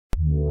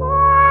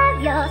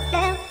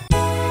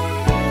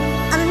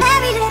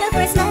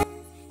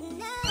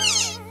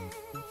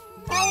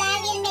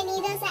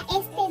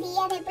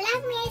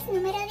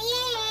número 10.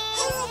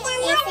 Es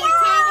el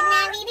tag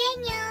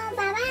navideño.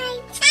 Bye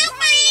bye.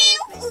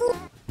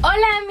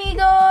 Hola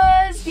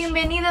amigos,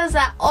 bienvenidos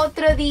a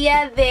otro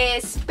día de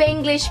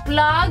Spanglish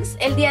Vlogs.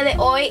 El día de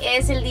hoy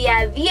es el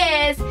día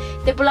 10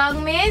 de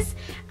Vlogmas.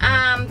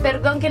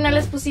 Perdón que no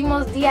les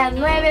pusimos día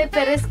 9,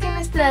 pero es que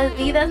nuestras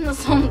vidas no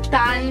son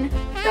tan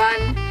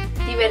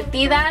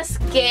divertidas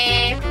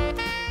que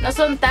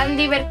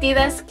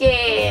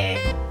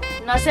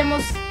no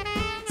hacemos,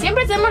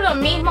 siempre hacemos lo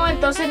mismo,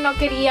 entonces no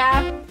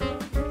quería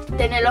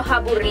tenerlos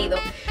aburridos.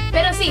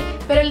 Pero sí,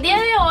 pero el día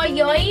de hoy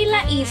yo y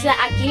la Isla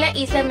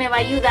me va a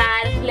ayudar,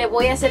 me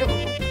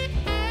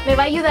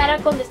va a ayudar a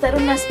contestar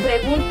unas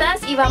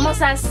preguntas y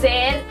vamos a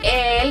hacer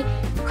el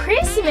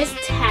Christmas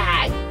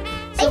tag.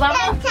 So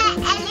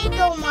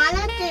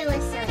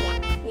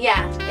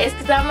ya, es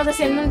que estábamos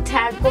haciendo un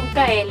tag con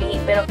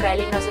Kaeli, pero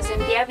Kaeli no se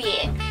sentía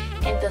bien,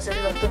 entonces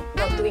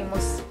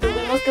tuvimos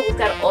que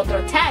buscar otro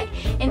tag.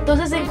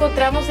 Entonces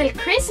encontramos el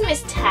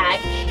Christmas tag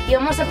y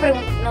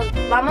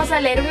vamos a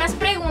leer unas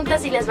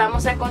preguntas y les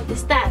vamos a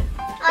contestar.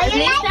 ¿Estás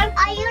lista?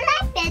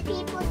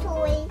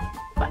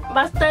 ¿Vas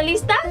a estar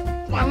lista?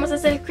 Yeah. Vamos a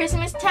hacer el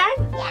Christmas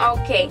tag. Yeah.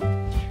 Ok.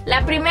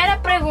 La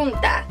primera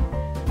pregunta.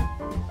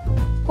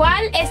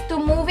 ¿Cuál es tu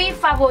movie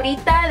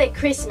favorita de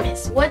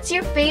Christmas? What's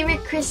your favorite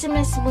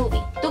Christmas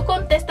movie? Tú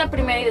contesta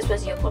primero y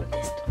después yo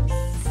contesto.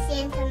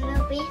 Santa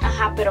movie.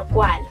 Ajá, pero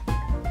 ¿cuál?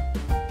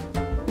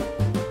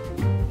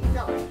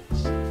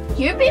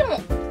 You've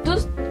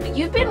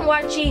been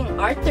watching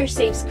Arthur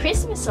Saves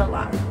Christmas a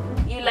lot.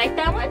 You like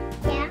that one?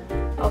 Yeah.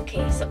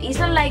 Okay, so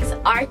Isla likes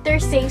Arthur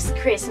Saves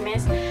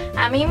Christmas.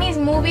 A mí mis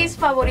movies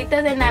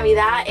favoritas de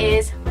Navidad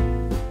es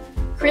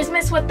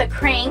Christmas with the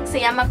Cranks, se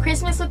llama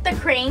Christmas with the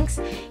Cranks,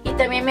 y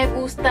también me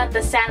gusta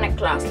The Santa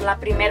Claus, la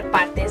primera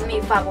parte es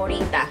mi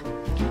favorita.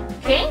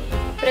 Okay?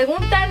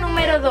 Pregunta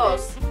número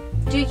 2.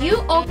 Do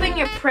you open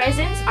your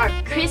presents on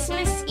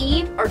Christmas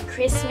Eve or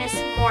Christmas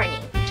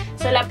morning?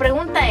 So la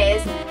pregunta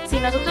es si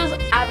nosotros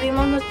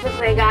abrimos nuestros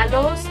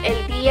regalos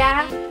el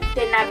día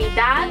de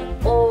Navidad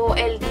o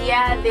el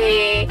día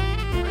de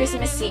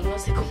Christmas Eve, no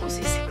sé cómo se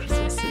dice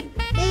Christmas Eve.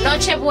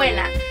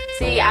 Nochebuena,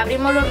 si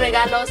abrimos los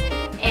regalos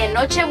en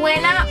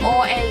Nochebuena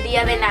o el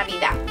día de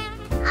Navidad.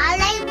 I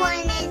like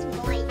one is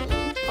morning.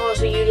 Oh,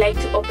 so you like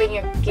to open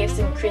your gifts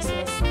on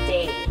Christmas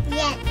Day?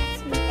 Yes,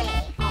 Christmas Day.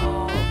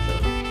 Oh,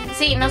 okay.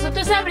 Sí,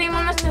 nosotros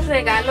abrimos nuestros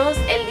regalos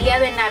el día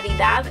de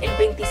Navidad, el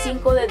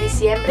 25 de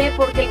diciembre,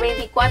 porque el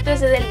 24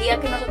 es el día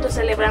que nosotros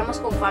celebramos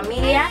con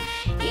familia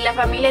y la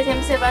familia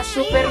siempre se va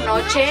súper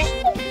noche.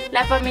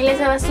 La familia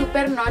se va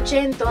súper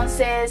noche,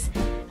 entonces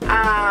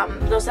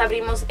los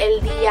abrimos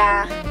el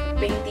día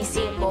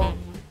 25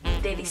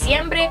 de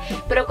diciembre,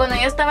 pero cuando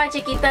yo estaba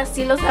chiquita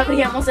sí los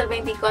abríamos el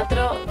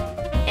 24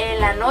 en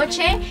la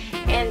noche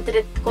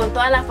con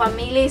toda la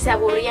familia y se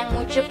aburrían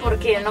mucho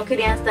porque no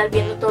querían estar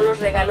viendo todos los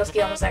regalos que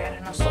íbamos a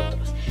agarrar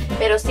nosotros,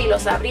 pero sí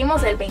los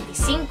abrimos el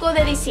 25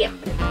 de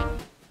diciembre.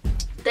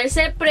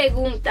 Tercera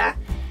pregunta.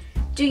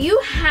 Do you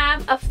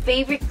have a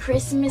favorite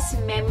Christmas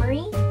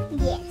memory?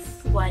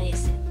 Yes. What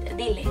is it?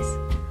 Diles.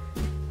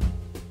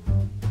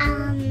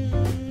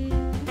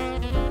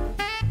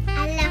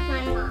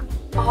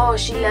 Oh,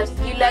 you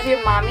love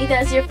your mommy.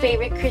 That's your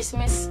favorite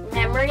Christmas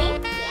memory?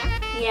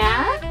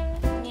 Yeah.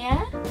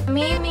 Yeah? A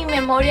mí mi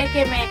memoria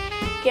que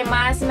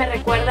más me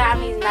recuerda a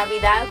mi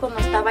Navidad cuando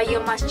estaba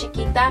yo más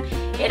chiquita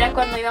era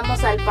cuando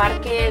íbamos al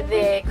parque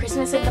de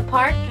Christmas in the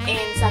Park en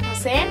San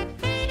José.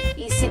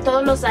 Y sí,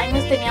 todos los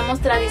años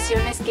teníamos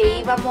tradiciones que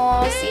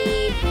íbamos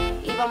y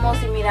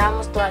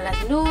mirábamos todas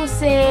las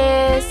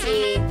luces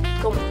y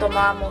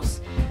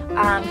tomábamos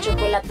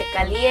chocolate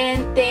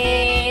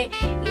caliente,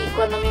 y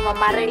cuando mi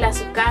mamá arregla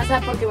su casa,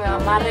 porque mi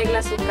mamá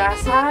arregla su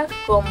casa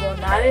como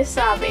nadie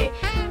sabe,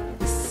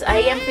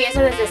 ahí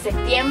empieza desde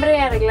septiembre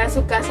a arreglar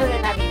su casa de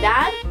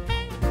Navidad.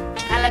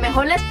 A lo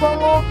mejor les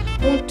pongo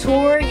un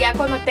tour ya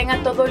cuando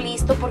tenga todo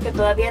listo, porque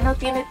todavía no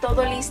tiene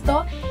todo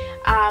listo.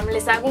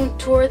 Les hago un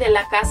tour de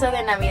la casa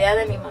de Navidad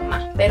de mi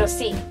mamá, pero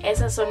sí,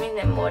 esas son mis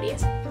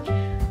memorias.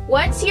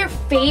 What's your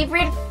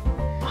favorite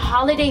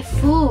holiday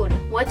food?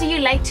 What do you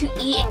like to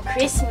eat in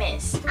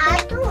Christmas? I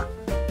like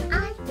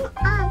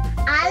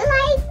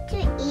to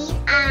eat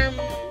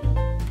pancakes.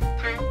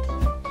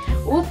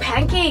 Ooh,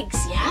 pancakes.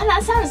 Yeah,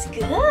 that sounds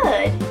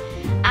good.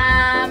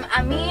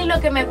 A mí lo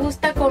que me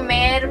gusta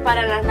comer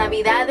para las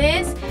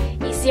Navidades,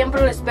 y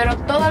siempre lo espero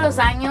todos los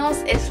años,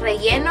 es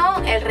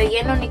relleno. El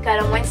relleno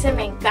nicaragüense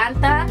me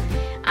encanta,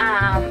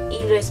 y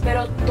lo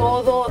espero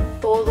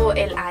todo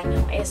el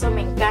año. Eso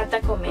me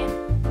encanta comer.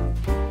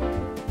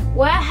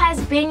 What has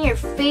been your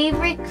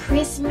favorite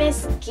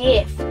Christmas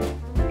gift?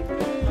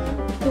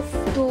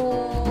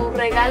 Tu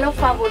regalo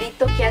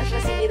favorito que has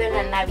recibido en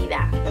la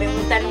Navidad.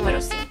 Pregunta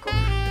número 5.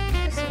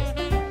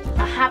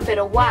 Ajá,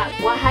 pero what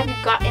have you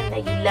gotten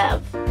that you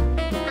love?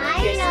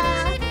 I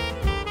love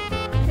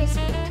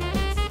Christmas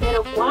toys.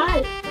 ¿Pero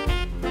cuál?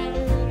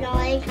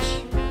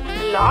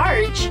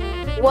 Large?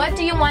 What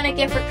do you want to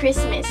get for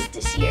Christmas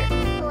this year?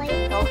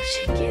 Toys. Oh,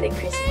 she quiere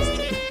Christmas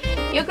toys.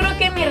 Yo creo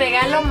que mi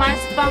regalo más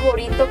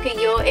favorito que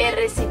yo he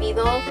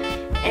recibido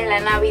en la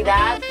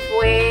Navidad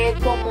fue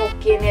como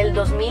que en el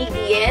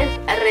 2010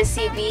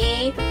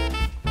 recibí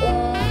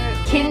un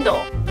Kindle,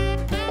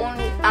 un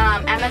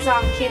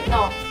Amazon Kindle,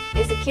 no,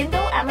 ¿es el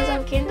Kindle?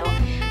 Amazon Kindle.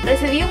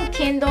 Recibí un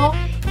Kindle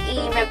y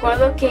me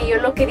acuerdo que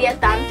yo lo quería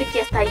tanto y que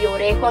hasta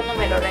lloré cuando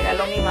me lo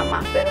regaló mi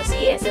mamá. Pero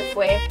sí, ese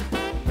fue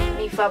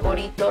mi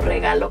favorito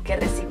regalo que he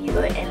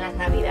recibido en las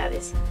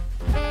Navidades.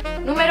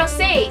 Número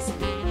 6.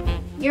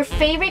 Your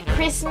favorite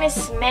Christmas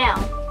smell.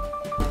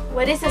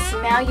 What is the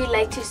smell you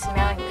like to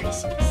smell in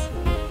Christmas?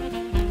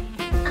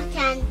 A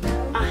candle.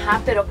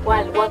 Ajá, pero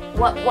 ¿cuál?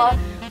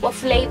 What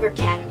flavor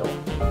candle?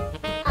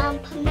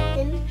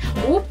 Pumpkin.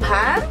 Ooh,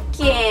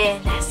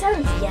 pumpkin. That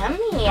sounds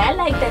yummy. I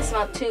like that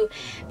smell too.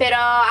 Pero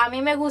a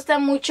mí me gusta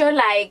mucho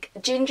like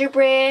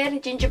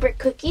gingerbread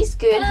cookies.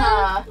 Good,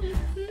 huh?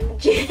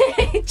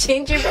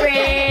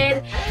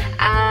 Gingerbread,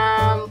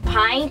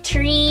 pine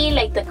tree,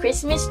 like the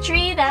Christmas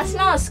tree. That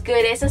smells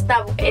good. Eso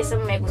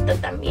me gusta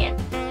también.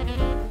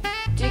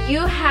 Do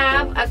you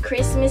have a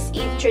Christmas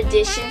Eve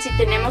tradition? Si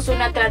tenemos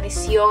una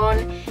tradición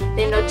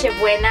de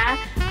Nochebuena.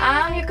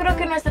 Yo creo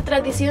que nuestra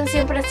tradición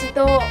siempre ha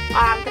sido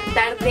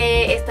tratar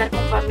de estar con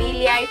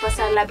familia y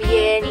pasarla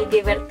bien y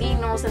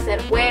divertirnos,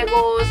 hacer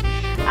juegos,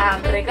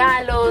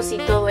 regalos y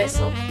todo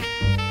eso.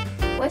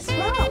 What's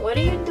wrong? What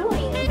are you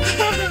doing?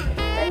 Estás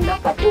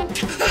loca tú.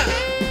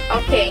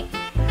 Okay.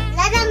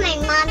 Look at my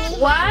mommy.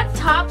 What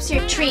tops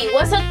your tree?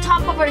 What's on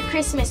top of our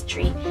Christmas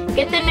tree?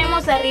 ¿Qué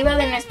tenemos arriba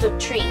de nuestro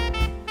tree?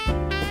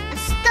 A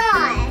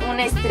star.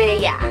 Una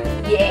estrella.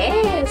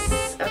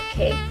 Yes.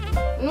 Okay.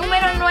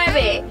 Número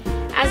 9.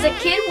 As a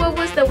kid, what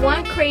was the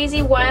one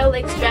crazy, wild,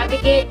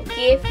 extravagant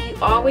gift you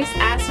always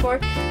asked for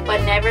but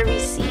never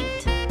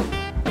received?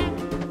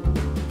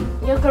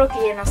 Yo creo que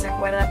ella no se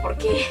acuerda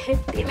porque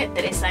tiene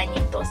 3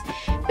 añitos.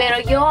 Pero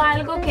yo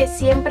algo que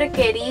siempre he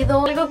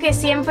querido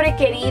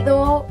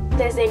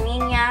desde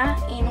niña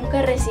y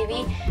nunca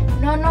recibí.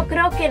 No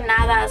creo que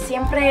nada.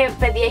 Siempre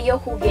pedía yo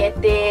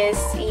juguetes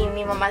y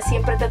mi mamá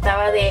siempre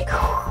trataba de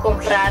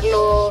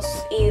comprarlos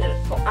y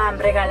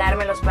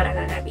regalármelos para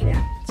la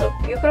Navidad. So,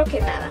 yo creo que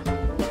nada.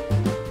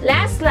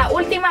 La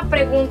última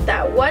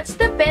pregunta. What's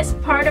the best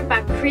part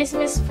about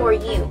Christmas for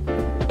you?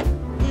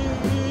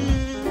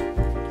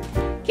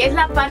 ¿Qué es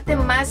la parte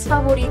más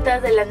favorita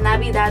de las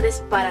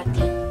Navidades para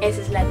ti?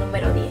 Esa es la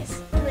número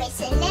 10.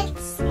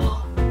 Bracelets.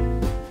 Oh,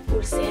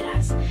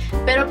 pulseras.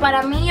 Pero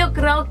para mí yo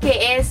creo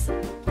que es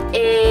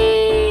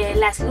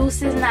las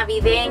luces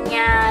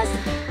navideñas,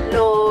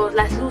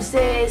 las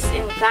luces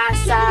en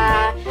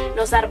casa,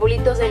 los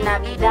arbolitos de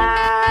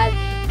Navidad.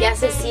 Ya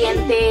se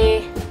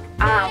siente,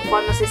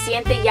 cuando se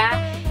siente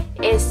ya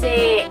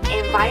ese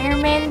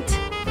environment,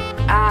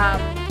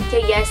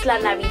 que ya es la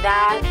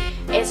Navidad.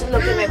 Eso es lo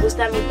que me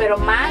gusta a mí, pero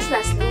más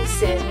las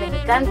luces. Me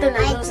encantan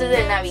las luces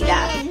de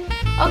Navidad.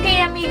 Ok,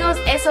 amigos,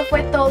 eso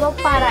fue todo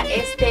para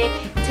este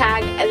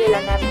tag de la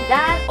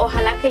Navidad.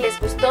 Ojalá que les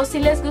gustó. Si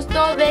les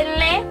gustó,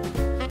 denle...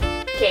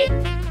 ¿qué?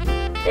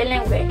 Denle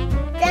un ¿qué?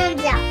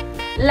 Thumbs up.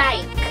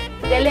 Like.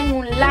 Denle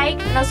un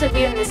like. No se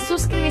olviden de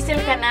suscribirse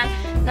al canal.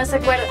 No se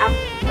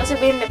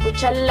olviden de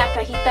puchar la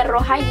cajita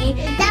roja allí.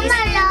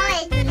 Dámelo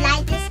y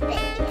like this video.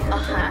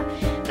 Ajá.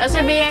 No se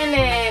olviden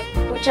de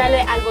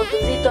pucharle al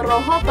botoncito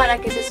rojo para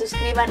que se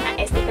suscriban a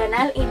este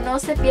canal y no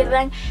se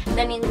pierdan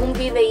de ningún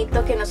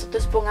videito que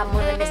nosotros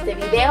pongamos en este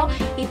video.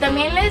 Y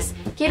también les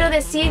quiero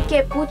decir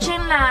que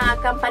puchen la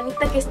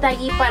campanita que está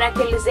allí para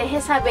que les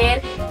deje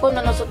saber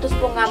cuando nosotros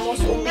pongamos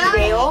un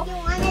video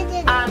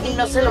y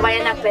no se lo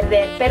vayan a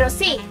perder. Pero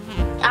sí,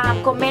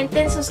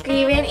 comenten,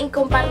 suscriben y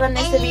compartan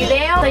este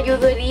video. Nos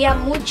ayudaría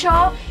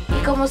mucho. Y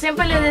como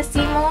siempre les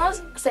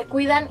decimos, se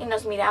cuidan y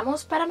nos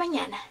miramos para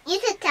mañana.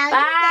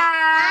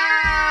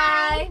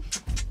 Bye.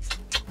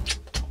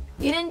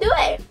 You didn't do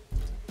it.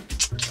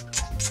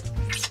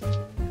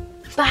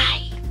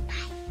 Bye.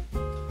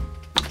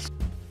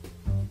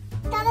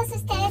 Todos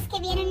ustedes que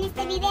vieron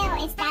este video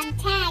están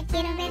tag.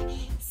 Quiero ver